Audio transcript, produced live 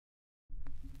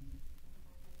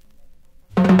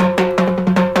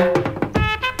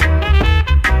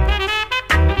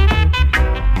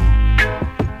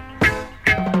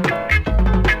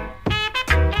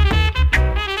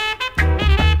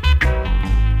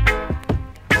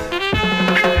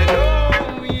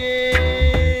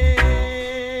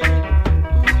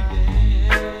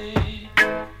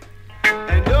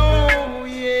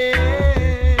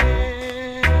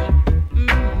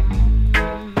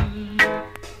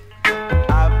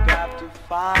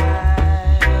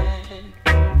find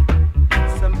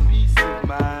some peace of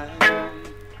mind,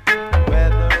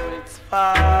 whether it's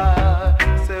far,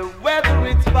 say whether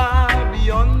it's far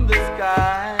beyond the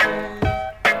skies.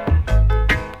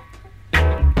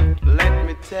 Let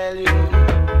me tell you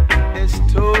a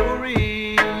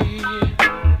story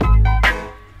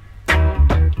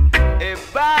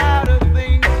about a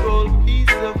thing called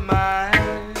peace of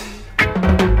mind.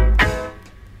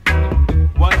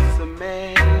 Once a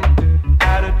man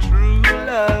had a true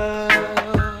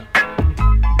love,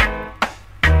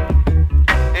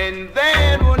 and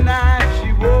then one night she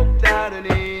walked out on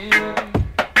him.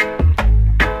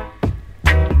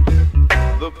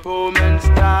 The poor man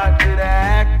started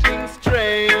acting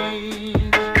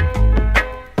strange,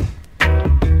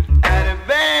 and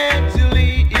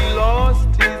eventually he lost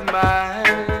his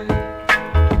mind.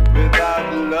 Without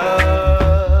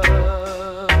love,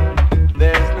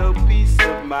 there's no peace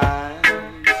of mind.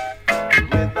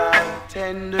 Without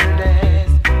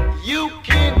tenderness, you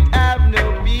can't have no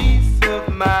peace of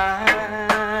mind.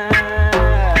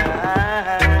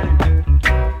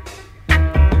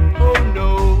 Oh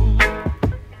no,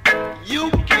 you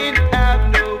can't